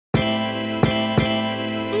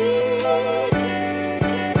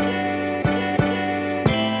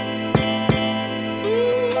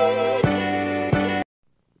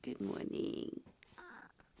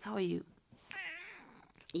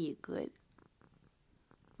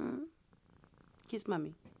Kiss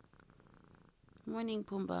mommy. Morning,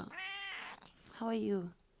 Pumba. How are you?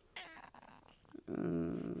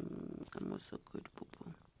 I'm also good,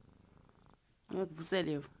 Pupu.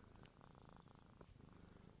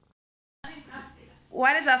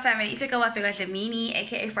 What is up, family? It's your girl Babhekwa Dlamini,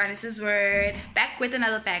 aka Francis Word, back with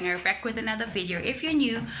another banger, back with another video. If you're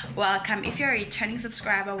new, welcome. If you're a returning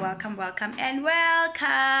subscriber, welcome, welcome, and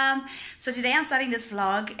welcome. So today I'm starting this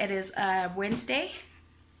vlog. It is Wednesday.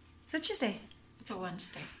 It's a Tuesday. It's a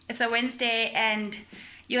Wednesday. It's a Wednesday, and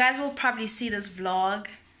you guys will probably see this vlog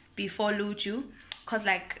before Luju, cause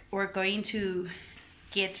like we're going to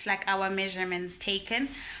get like our measurements taken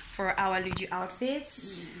for our Luju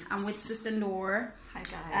outfits. Yes. I'm with Sister Noor. Hi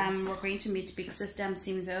guys. We're going to meet Big Sister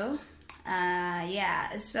Simzo.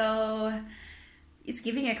 Yeah, so it's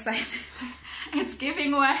giving excited. It's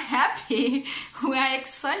giving, we're happy. We're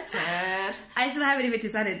excited. I still haven't even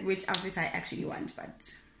decided which outfit I actually want,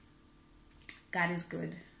 but God is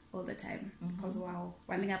good all the time. Because wow,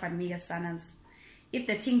 one thing about me as Sanas, if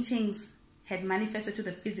the Ching Chings had manifested to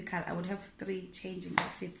the physical, I would have 3 changing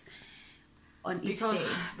outfits on each day. Because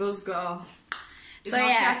those girl. So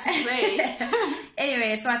yeah.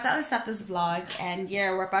 Anyway, so I thought I'd start this vlog, and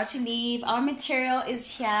yeah, we're about to leave. Our material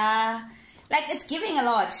is here. Like, it's giving a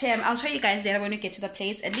lot. I'll show you guys later when we get to the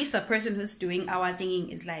place. At least the person who's doing our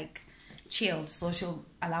thinging is like chilled, so she'll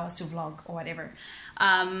allow us to vlog or whatever.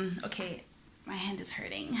 Okay, my hand is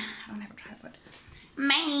hurting. I don't have a tripod.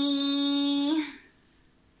 Bye.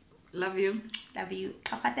 Love you. Love you.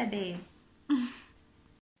 Kafata day.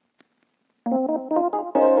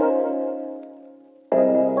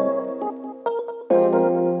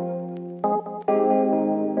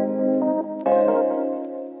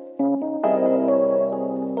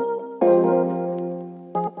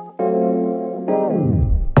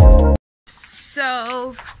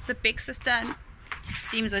 So the Big Sister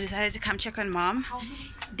seems I decided to come check on Mom.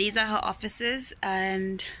 These are her offices,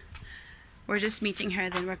 and we're just meeting her,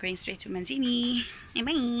 then we're going straight to Manzini.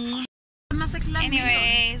 Bye.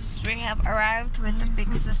 Anyways, we have arrived with the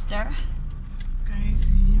Big Sister.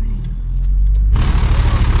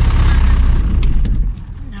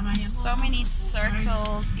 So many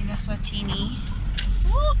circles in Eswatini.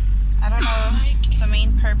 I don't know the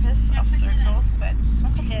main purpose of circles, but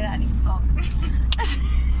second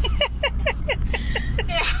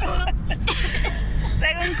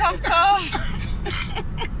cough.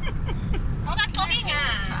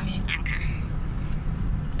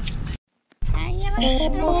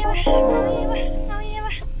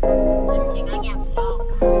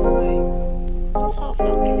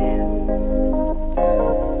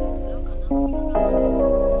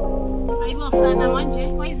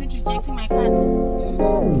 Why is it rejecting my card?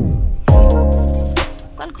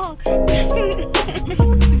 Call.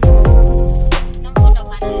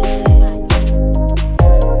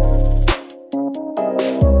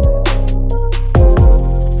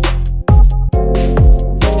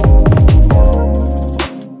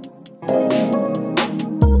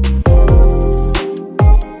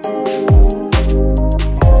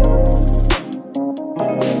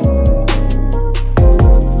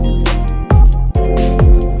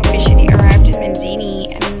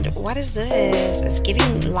 What is this? It's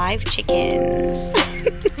giving live chickens.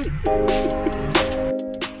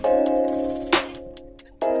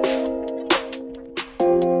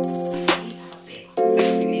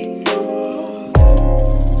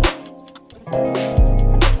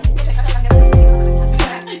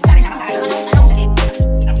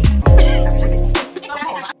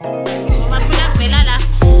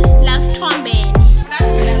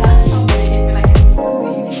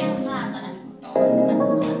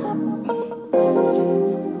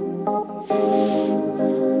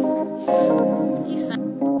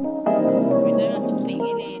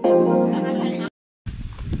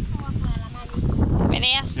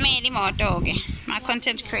 My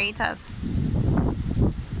content creators.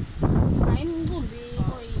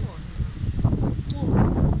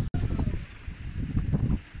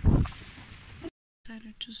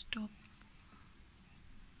 Decided to stop.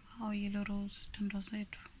 How are you little sister?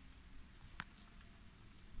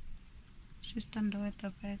 Sister at the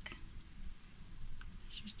back.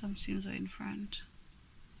 System seems in front.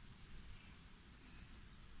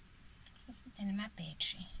 In my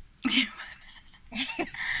battery.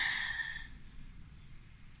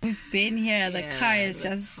 We've been here. The car is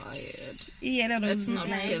just tired. Yeah, it's not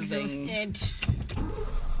like giving. Exhausted.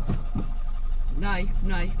 No.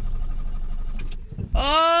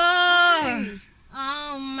 Oh!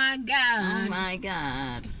 Oh my God. Oh my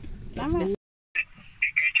God.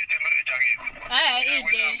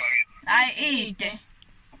 I eat.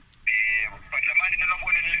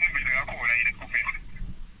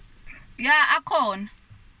 Yeah, akhona.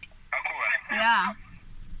 Yeah.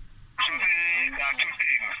 So there are two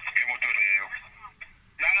things ngemoto leyo.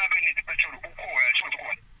 Nangabe nithi petrol ukhoya sho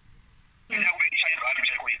ukhoya. Ngiyabe ishaya ibhali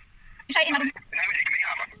mshayikho yini? Ishaya ingabe? Nabe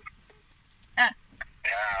ngiyihamba.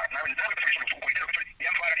 Yeah, nabe petrol ukhoya petrol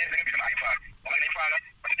iyamfaka niyenzeke mina ayifaki. Ngoba ngiyifaka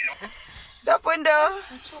bathi no. Stop window.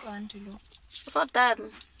 So done.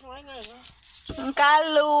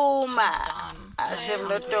 Nkaluma. Ashem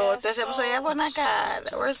no daughter. Ashem so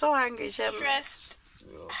yabonakala. We're so hungry, Shem. Stressed,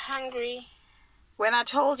 hungry, When I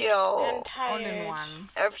told you and tired. All in one.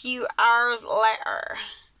 a few hours later.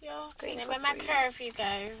 Yo, remember my curfew,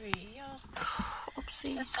 guys. Yo,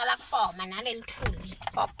 Oopsie. let's go like 4, man. I didn't cool.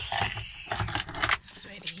 Oops.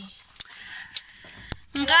 Sweaty.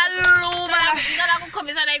 Nkaluma. Ngicela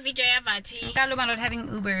ukukhombisa le video yavathi. Nkaluma not having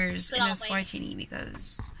Ubers in a Slow, Swati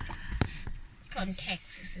because.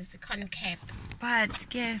 Context. This is the concap. But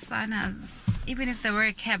yes, Anna's. Even if there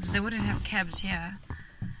were cabs, they wouldn't have cabs here.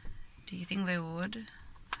 Do you think they would?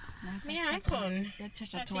 Yeah, I can. They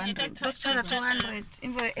charge at I think you 200. can Those charge at 200.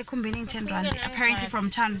 A combining 10 rand. Sweden and Apparently Vibes. from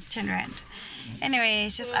town it's 10 rand. Anyway,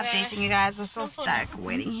 it's just Yeah. updating you guys. We're still stuck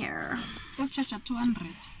waiting here. They charge at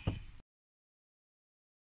 200.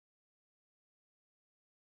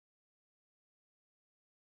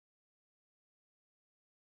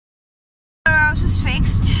 Our house is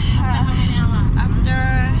fixed.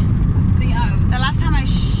 After 3 hours. the last time I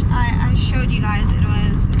showed you guys, it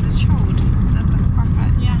was. Is it showed? Is that the proper?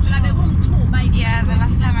 Yeah, the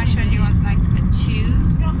last time I showed you was like a 2.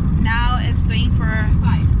 Now it's going for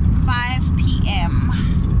 5 p.m.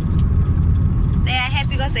 They are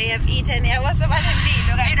happy because they have eaten. Yeah, what's about to be?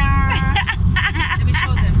 Let me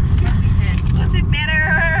show them what we had. What's it better?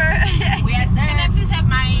 We had this. Can I please have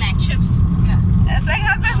my chips? It's like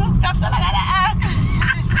I'm going to go.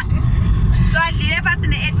 So I did it, but in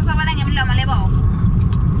the 8 for someone I'm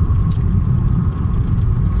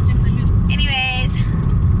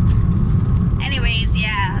Anyways,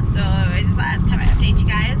 yeah, so I just thought I'd come and update you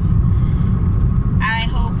guys. I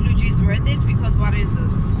hope Luigi is worth it because what is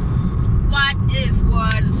this? What is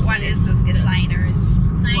this? Signers.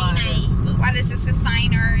 What is this for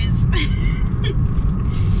signers?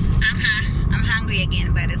 I'm hungry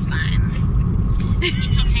again, but it's fine.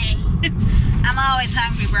 It's okay. I'm always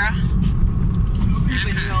hungry, bro.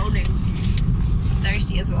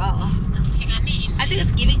 Thirsty as well. I think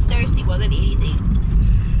it's giving thirsty more than anything.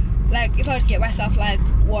 Like if I would get myself like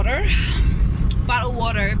water, bottled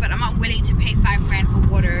water, but I'm not willing to pay 5 rand for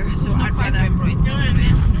water, so I'd rather.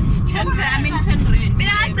 It's 10 I mean 10 rand. But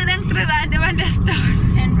I didn't rand in the store.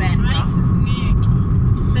 It's 10 rand. Rice Bro. is neck.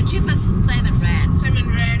 The cheapest is 7 rand. 7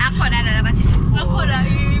 rand. I call that about 2 I call that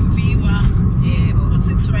Viva. Yeah, but For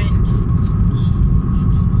 6 rand.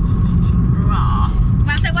 raw.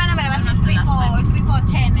 Once I went about 3 for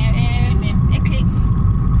 10. It clicks.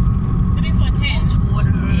 3 for 10.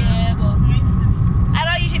 water. Yeah, but Rice is. I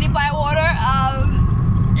don't usually buy water.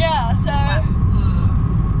 Yeah, so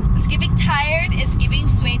it's giving tired. It's giving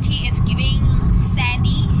sweaty. It's giving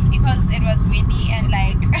sandy because it was windy and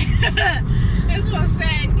like. This was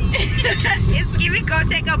sandy. It's giving go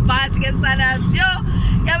take a bath, get sun. Yo,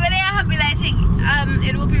 yeah, but I have been lighting.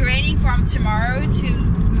 It will be raining from tomorrow to.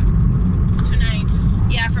 Tonight.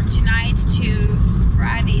 Yeah, from tonight to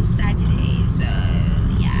Friday, Saturday. So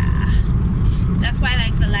yeah, that's why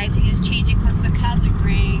like the lighting is changing because the clouds are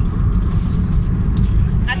gray.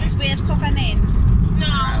 That's where it's profanine.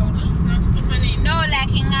 No, it's not funny. No, like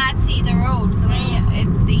in see the road, the way it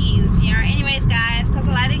is. You know. Anyways, guys, because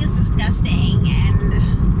the lighting is disgusting and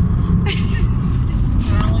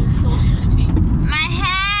my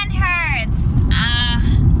hand hurts.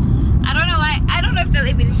 I don't know why. I don't know if they'll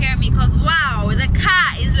even hear me because wow, the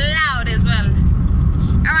car is loud as well.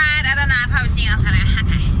 All right, I don't know. I'll probably see you.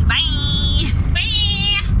 Okay, bye.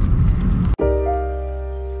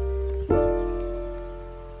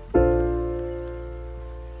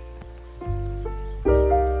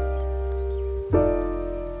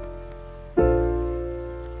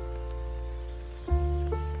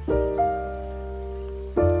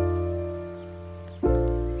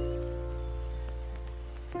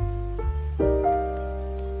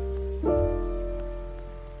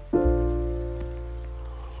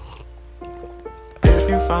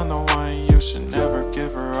 Found the one, you should never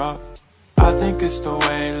give her up. I think it's the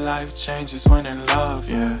way life changes when in love,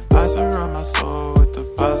 yeah. I surround my soul with the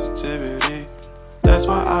positivity. That's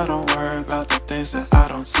why I don't worry about the things that I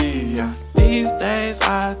don't see, yeah. These days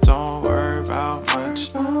I don't worry about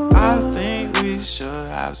much. I think we should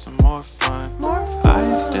have some more fun.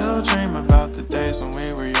 I still dream about the days when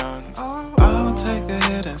we were young. I'll take a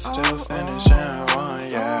hit and still finish in one,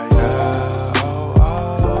 yeah, yeah. Oh,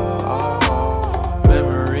 oh, oh.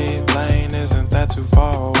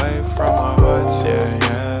 from our hearts, yeah,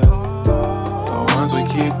 yeah. The ones we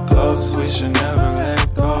keep close, we should never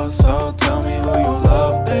let go. So tell me who you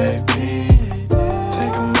love, baby.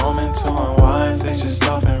 Take a moment to unwind, fix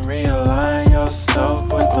yourself